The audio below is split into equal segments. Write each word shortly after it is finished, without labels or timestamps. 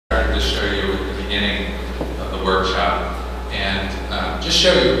to show you at the beginning of the workshop and just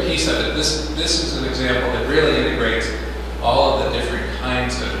show you a piece of it. This is an example that really integrates all of the different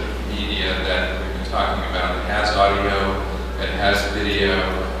kinds of media that we've been talking about. It has audio, it has video,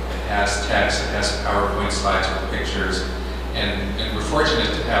 it has text, it has PowerPoint slides with pictures, and we're fortunate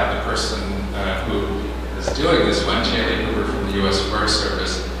to have the person who is doing this one, Chaley Hoover from the U.S. Forest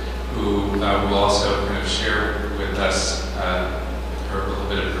Service, who will also kind of share with us a little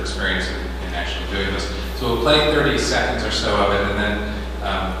bit of her experience in actually doing this. So we'll play 30 seconds or so of it, and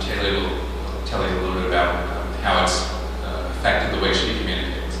then Chaley will tell you a little bit about how it's affected the way she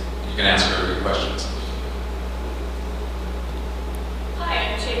communicates. You can ask her a few questions.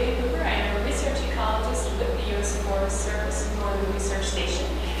 Hi, I'm Chaley Hoover. I am a research ecologist with the U.S. Forest Service Northern Research Station.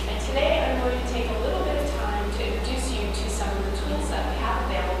 And today I'm going to take a little bit of time to introduce you to some of the tools that we have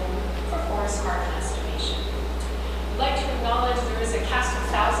available for forest carbon estimation. I'd like to acknowledge there is a cast of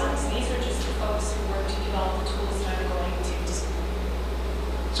thousands. These are just the folks who work to develop the tools that I'm going to discuss.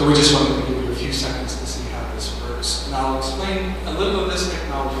 So we just wanted to give you a few seconds to see how this works. And I'll explain a little of this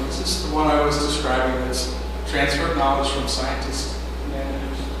technology. This is the one I was describing that's transfer of knowledge from scientists to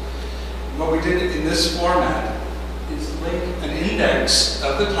managers. And what we did in this format is link an index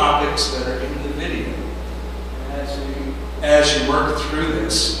of the topics that are in the video. And as you work through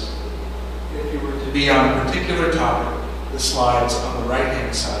this, if you were to be on a particular topic, the slides on the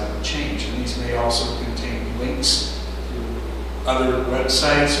right-hand side would change. And these may also contain links to other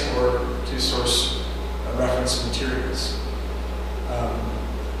websites or to source reference materials.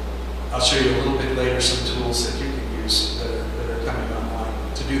 I'll show you a little bit later some tools that you can use that are coming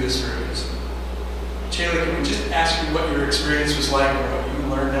online to do this very easily. Chaley, can we just ask you what your experience was like or what you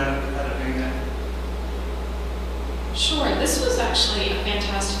learned out of doing that? Sure, this was actually a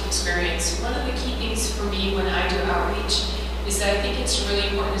fantastic experience. One of the key things for me when I do outreach is that I think it's really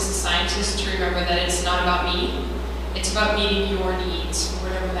important as a scientist to remember that it's not about me, it's about meeting your needs,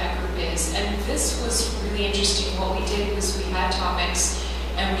 whatever that group is. And this was really interesting. What we did was we had topics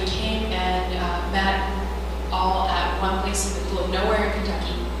and we came and met all at one place in the middle of nowhere in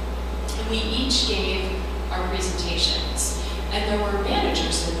Kentucky. And we each gave our presentations. And there were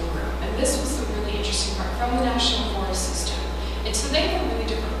managers in the room. And this was the really interesting part from the National Forest System. And so they have a really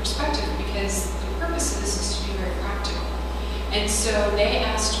different perspective because the purpose of this is to be very practical. And so they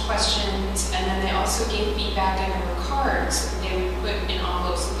asked questions and then they also gave feedback, and there were cards that they would put in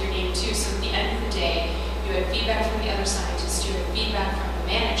envelopes with your name too. So at the end of the day, you had feedback from the other scientists, you had feedback from the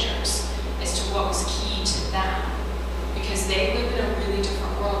managers as to what was key to them. Because they live in a really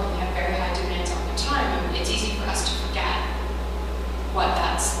different world and they have very high demands all the time. And it's easy for us to forget what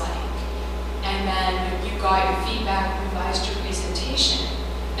that's like. And then you got your feedback, revised your presentation,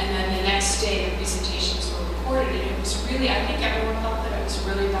 and then the next day the presentations were recorded. And it was really, I think everyone felt that it was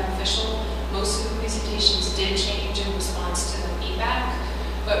really beneficial. Most of the presentations did change in response to the feedback.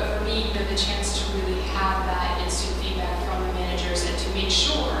 But for me, the chance to really have that instant feedback from the managers and to make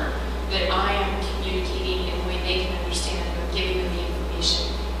sure that I am communicating in a way they can understand and giving them the information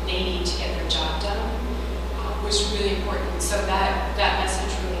they need to get their job done was really important. So that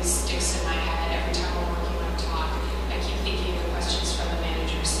message really sticks in my head every time I'm working on a talk. I keep thinking of the questions from the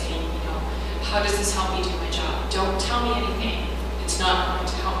managers saying, how does this help me do my job? Don't tell me anything. It's not going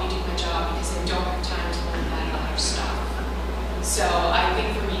to help me do my job because I don't have time to learn that other stuff. So I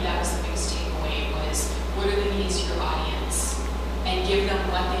think for me that was the biggest takeaway was what are the needs of your audience and give them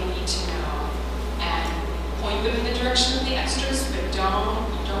what they need to know and point them in the direction of the extras, but you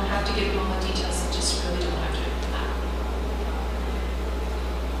don't have to give them all the details. They just really don't have to do that.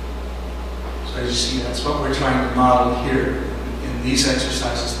 So as you see, that's what we're trying to model here in these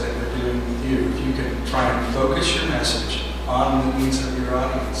exercises that we're doing with you. If you can try and focus your message on the needs of your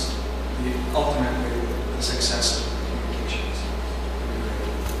audience, ultimately the success of the communications.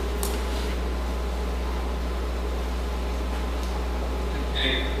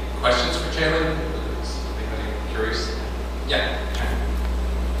 Any questions for Chaley? Is anybody curious? Yeah.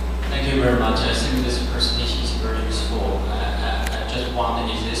 Thank you very much. I think this presentation is very useful. I just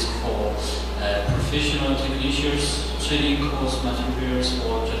wonder, is this for professional technicians treating course materials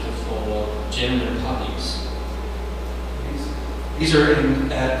or just for general publics? These are at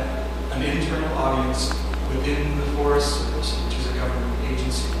an internal audience within the Forest Service, which is a government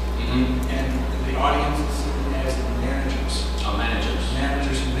agency. And the audience is seen as the managers. Oh, managers.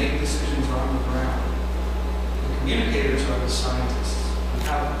 Managers who make decisions on the ground. The communicators are the scientists who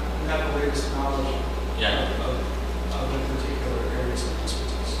have the latest knowledge of the particular areas of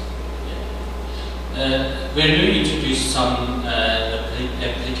expertise. When you introduce some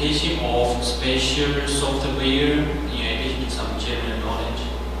application of special software in addition to some general knowledge?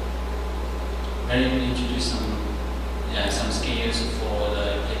 very introduce some skills for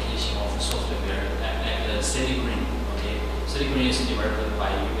the application of software like the Citigreen. Okay, Citigreen is developed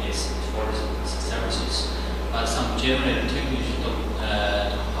by US Forest Services, but some general technicians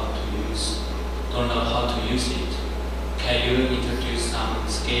don't know how to use it. Can you introduce some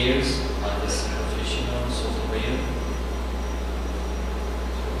skills about this professional software?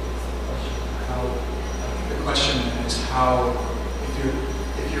 The question is how,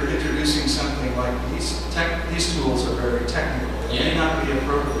 if you're introducing something like these tools are very technical. They may not be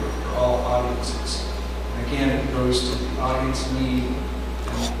appropriate for all audiences. And again, it goes to the audience need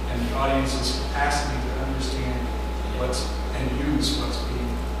and the audience's capacity to understand and use what's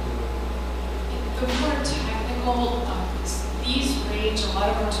being delivered. The more technical, these range, a lot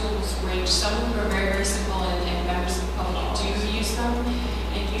of our tools range. Some of them are very, very simple and members of the public do use them.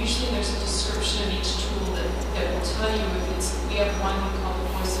 And usually there's a description of each tool that will tell you if it's, we have one called the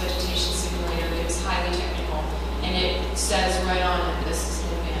Forest Vegetation Simulator that is highly technical. And it says right on it, this is an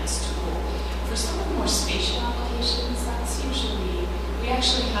advanced tool. For some of the more spatial applications, that's usually, we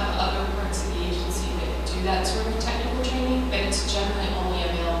actually have other parts of the agency that do that sort of technical training, but it's generally only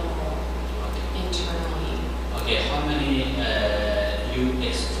available internally. Okay, how many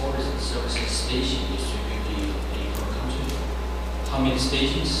US Forest Services stations distributed in your country? How many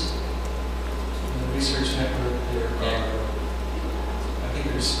stations? In the research network, there are, I think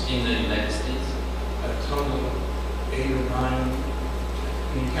there's In the United States? a total of 8 or 9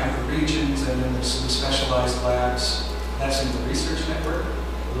 when you count the regions, and then there's some specialized labs. That's in the research network.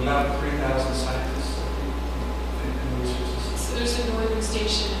 About 3,000 scientists in the research system. So there's a northern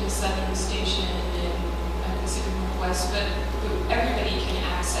station and a southern station and I consider Northwest, but everybody can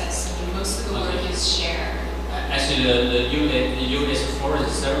access. I mean, most of the work is shared. Actually, the US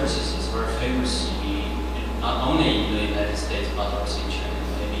Forest Services is very famous not only in the United States but also in China.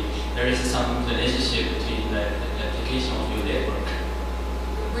 Maybe there is some relationship between the application of your network.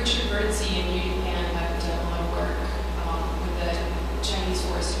 Richard Birdsey and UPenn have done a lot of work with the Chinese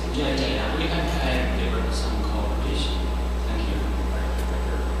forest and Yeah, data. we can have develop some cooperation. Thank you.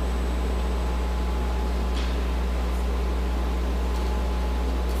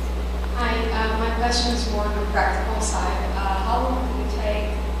 Hi, my question is more on the practical side. How long did it take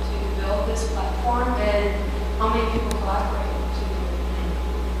to build this platform, and how many people collaborate to do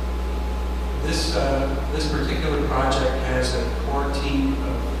it? This particular project has a core team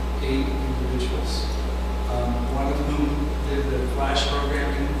of 8 individuals. One of whom did the Flash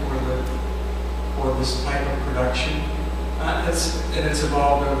programming for this type of production. It's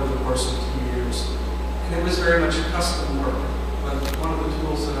evolved over the course of 2 years. And it was very much custom work. But one of the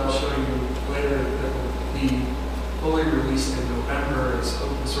tools that I'll show you later that will be fully released in November is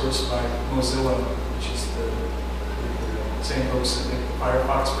open source by Mozilla, which is the same folks that make the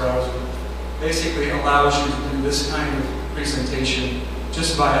Firefox browser. Basically allows you to do this kind of presentation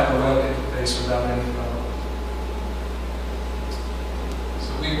just via a web interface without any problem. So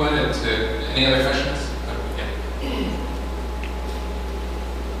we went into, any other questions? Oh, yeah.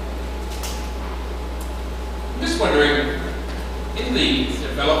 I'm just wondering, in the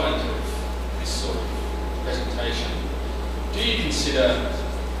development of this sort of presentation, do you consider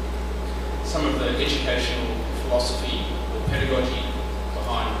some of the educational philosophy or pedagogy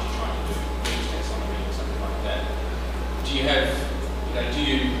behind what you're trying to do, image taxonomy or something like that? Do you have, do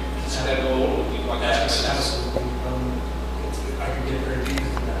you consider that at all, or do you like that? Absolutely. I could get very deep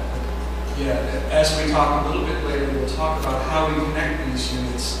into that. But yeah, as we talk a little bit later, we'll talk about how we connect these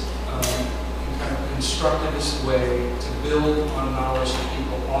units in kind of constructivist way to build on knowledge that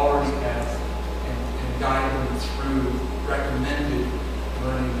people already have and guide them through recommended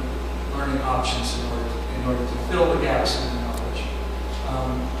learning options in order to fill the gaps in the knowledge.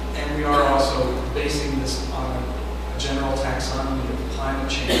 And we are also basing this on a general taxonomy of climate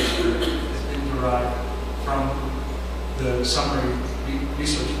change that has been derived from the summary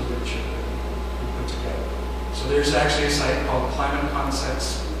research literature that we put together. So there's actually a site called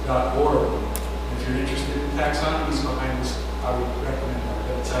climateconcepts.org. If you're interested in taxonomies behind this, I would recommend that,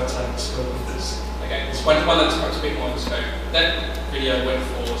 but it's outside the scope of this. Okay, it's one that's perhaps a bit more in scope. That video went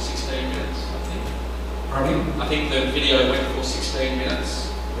for 16 minutes, I think. Pardon me? I think the video went for 16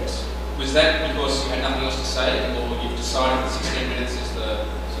 minutes. Yes. Was that because you had nothing else to say, or you've decided that 16 minutes is the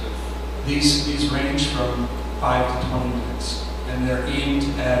sort of... These range from 5 to 20 minutes, and they're aimed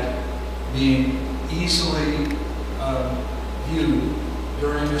at being easily viewed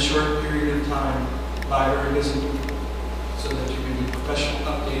during a short period of time by very busy people, so that you can do professional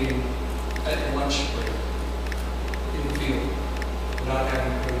updating at your lunch break in the field without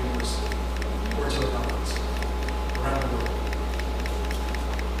having to go to university or to a conference around the world.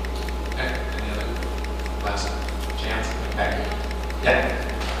 Okay, any other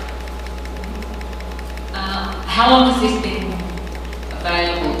has this been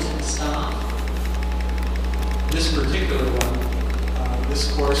available to the staff? This particular one,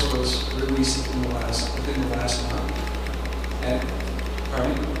 this course was released within the last month. And,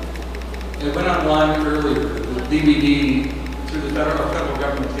 pardon? It went online earlier. The DVD through the federal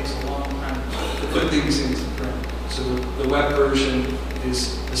government takes a long time to put things into print. So the web version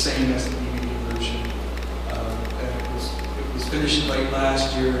is the same as the DVD version. And it was finished late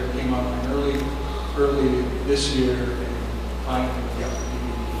last year and came online early this year, and finally we got the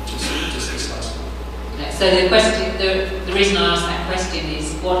DVD just this last month. So the question, the reason I asked that question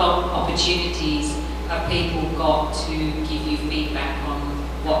is, what opportunities have people got to give you feedback on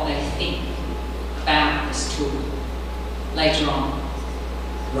what they think about this tool later on?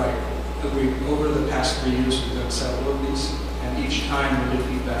 Right. Over the past 3 years, we've done several of these, and each time we get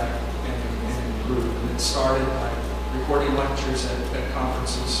feedback and improve. And it started by recording lectures at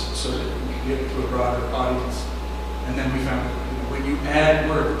conferences so that we could get it to a broader audience. And then we found that when you add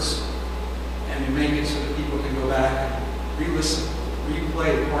words and you make it so that people can go back and re-listen,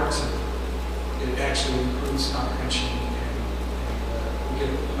 replay parts of it, it actually improves comprehension, and we get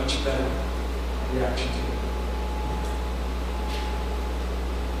a much better reaction to it.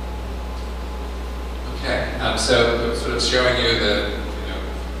 Okay, so sort of showing you the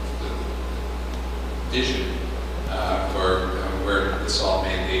vision for where this all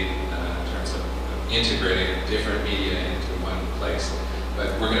may lead in terms of integrating different media into one place. But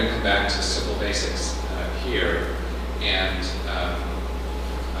we're going to come back to simple basics here, and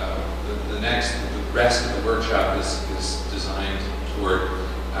the rest of the workshop is designed toward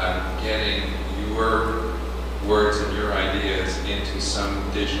getting your words and your ideas into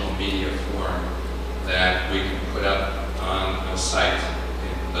some digital media form that we can put up on a site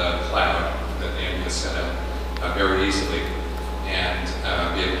in the cloud that Andy has set up very easily, and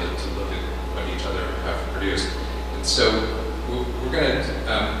be able to look at what each other have produced. And so we're going to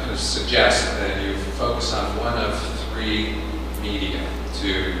kind of suggest that you focus on one of 3 media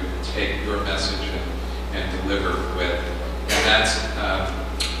to take your message and deliver with, and that's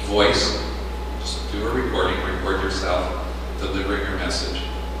voice. Just do a recording, record yourself delivering your message.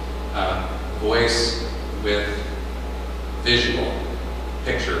 Voice with visual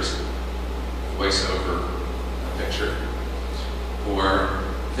pictures, voice over a picture, or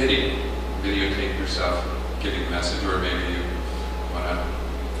video. Videotape yourself giving the message, or maybe you want to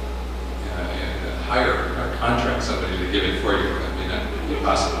hire or contract somebody to give it for you. I mean, that would be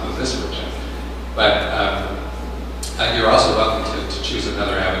possible with this version. But you're also welcome to choose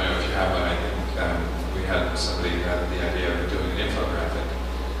another avenue if you have one. I think we had somebody who had the idea of doing an infographic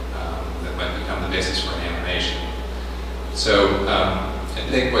that might become the basis for an animation. So I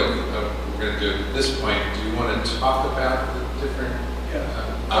think what we're going to do at this point, do you want to talk about the different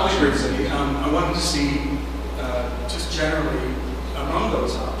options? I wanted to see, just generally, among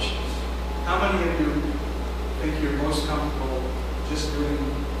those options, how many of you think you're most comfortable just doing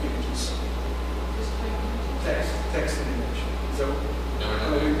images? Text and image. So, No, we're not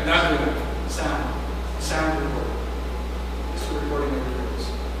doing not doing sound recording. Just recording of your voice.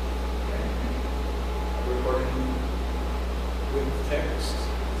 Okay. Recording with text.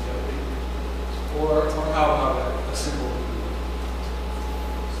 Or how about a simple video?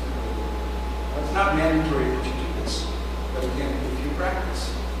 It's not mandatory that you do this, but again, if you practice,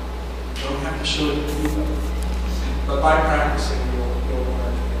 you don't have to show it to anybody. But by practicing, you'll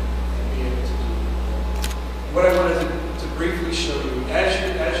learn and be able to do it. What I wanted to briefly show you, as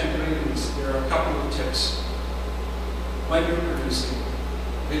you're doing these, there are a couple of tips when you're producing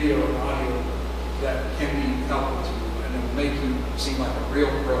video and audio that can be helpful to you and it will make you seem like a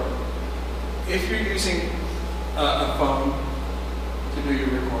real pro. If you're using a phone to do your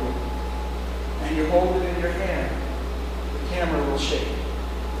recording and you hold it in your hand, the camera will shake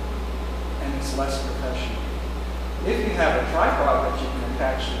and it's less professional. If you have a tripod that you can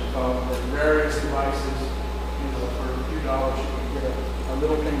attach to the phone with various devices, for a few dollars you can get a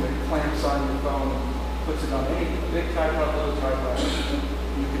little thing that clamps on your phone and puts it on any big tripod, little tripod,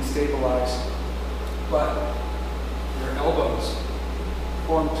 you can stabilize. But your elbows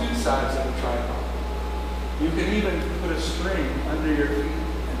form 2 sides of the tripod. You can even put a string under your feet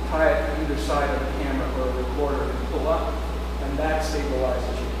and tie it to either side of the camera or a recorder and pull up, and that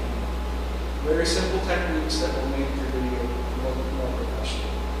stabilizes your camera. Very simple techniques that will make your video more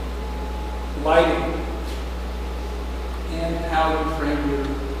professional. Lighting and how you frame your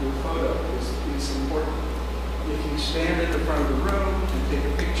photo is important. If you stand at the front of the room and take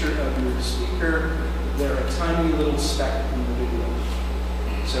a picture of your speaker, they're a tiny little speck in the video.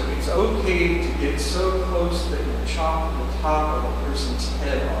 So it's okay to get so close that you chop the top of a person's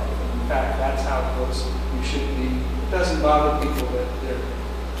head off. In fact, that's how close you you should be. It doesn't bother people that they're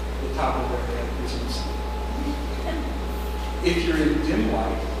the top of their head business. If you're in dim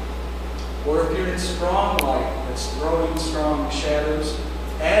light, or if you're in strong light that's throwing strong shadows,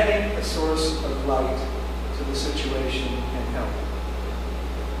 adding a source of light to the situation can help.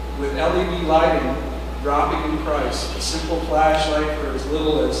 With LED lighting dropping in price, a simple flashlight for as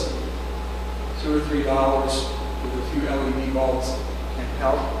little as $2 or $3 with a few LED bulbs can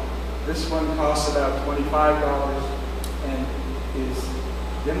help. This one costs about $25 and is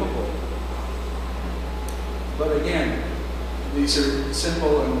dimmable. But again, these are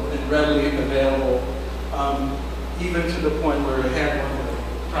simple and readily available, even to the point where I had one that I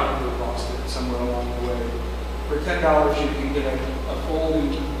probably lost it somewhere along the way. For $10, you can get a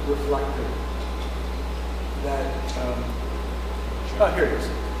folding reflector that, oh, here it is.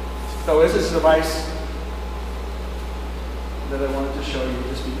 So this is a device that I wanted to show you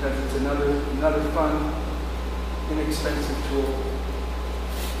just because it's another fun, inexpensive tool.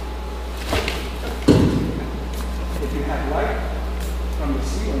 If you have light from the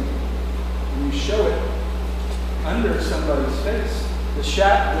ceiling and you show it under somebody's face, the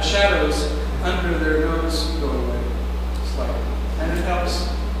shadows under their nose go away slightly, and it helps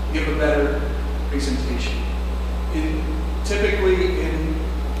give a better presentation. Typically in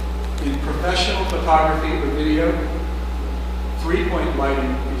professional photography or video, 3-point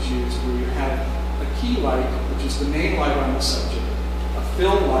lighting is used, where you have a key light, which is the main light on the subject, a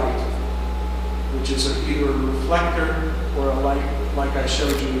fill light, which is either a reflector or a light like I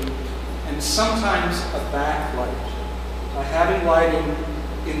showed you, and sometimes a backlight. By having lighting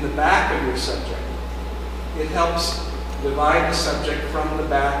in the back of your subject, it helps divide the subject from the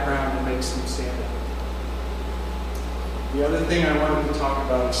background and makes them stand out. The other thing I wanted to talk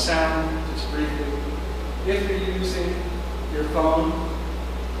about is sound, just briefly. If you're using your phone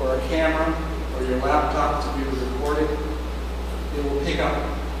or a camera or your laptop to be recorded, it will pick up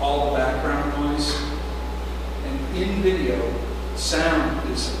all the background noise. And in video, sound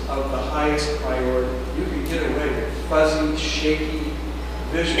is of the highest priority. You can get away with fuzzy, shaky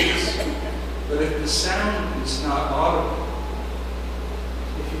visuals, but if the sound is not audible,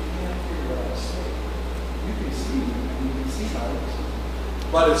 if you can't hear what I say, you can see me and you can see how it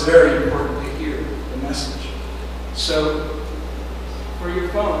is. But it's very important to hear the message. So, for your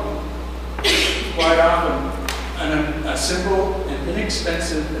phone, quite often, a simple and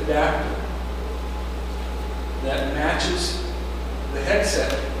inexpensive adapter that matches the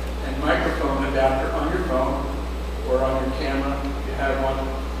headset and microphone adapter on your phone or on your camera if you have one.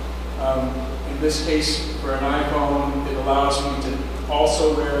 In this case, for an iPhone, it allows me to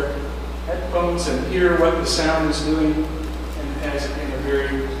also wear headphones and hear what the sound is doing, and it has again a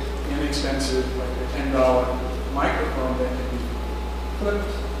very inexpensive, like a $10 microphone that can be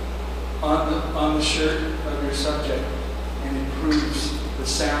flipped on the shirt of your subject and improves the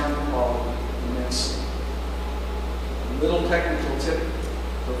sound quality immensely. A little technical tip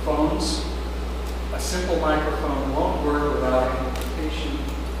for phones: a simple microphone won't work without amplification.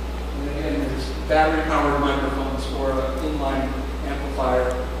 And again, there's battery-powered microphones or an inline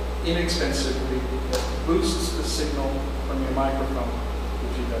amplifier inexpensively that boosts the signal from your microphone,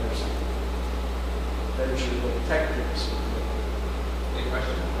 gives you better sound. There's your little tech tips. Any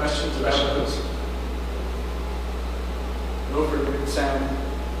questions? Questions about those? Go for good sound.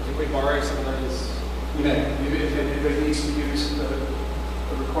 Can we borrow some of those? You may, if it needs to use a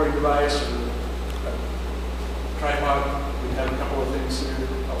recording device or a tripod, we have a couple of things here,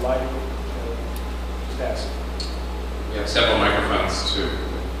 a light, just ask. We have several microphones to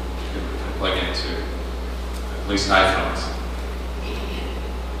plug into at least iPhones.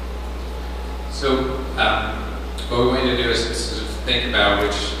 So what we want you to do is sort of think about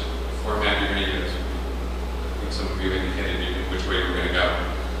which format you're going to use. I think some of you indicated which way we're going to go.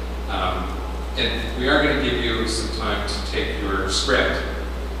 And we are going to give you some time to take your script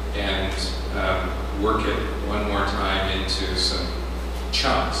and work it one more time into some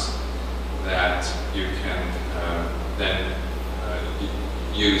chunks that you can then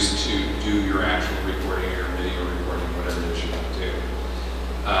use to do your actual recording or video recording, whatever it is you want to do.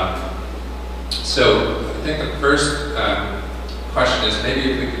 So I think the first question is maybe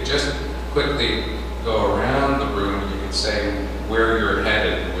if we could just quickly go around the room, you could say where you're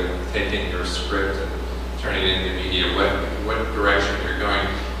headed with taking your script and turning it into media, what direction you're going.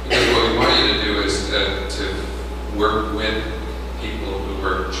 Because what we want you to do is to work with people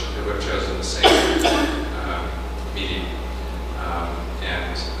who have chosen the same medium,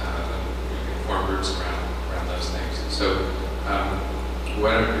 and we can form groups around those things. So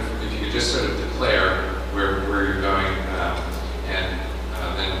if you could just sort of declare where you're going, and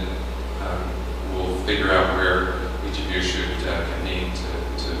then we'll figure out where each of you should convene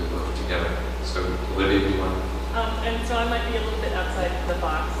to work together. So, Olivia, do you want? And so I might be a little bit outside the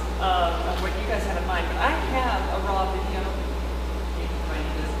box of what you guys have in mind, but I have a raw video.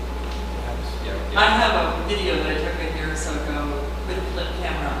 I have a video that I took a year or so ago with a flip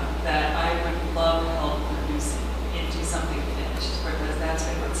camera that I would love help producing into something finished, because that's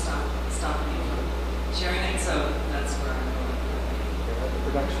been what's stopping me from sharing it, so that's where I'm going.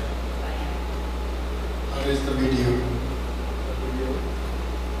 Production. How is the video?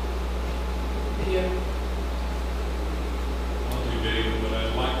 Video. I'll do video, but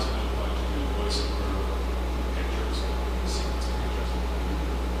I'd like to know if I can do voiceover pictures, sequence pictures.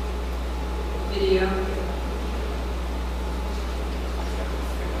 Video.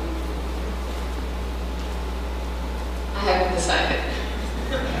 I haven't decided.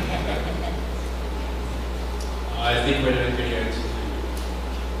 I think we're doing video too.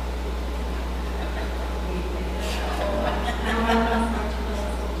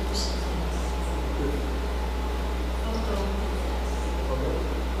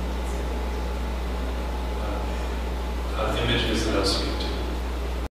 Images that else we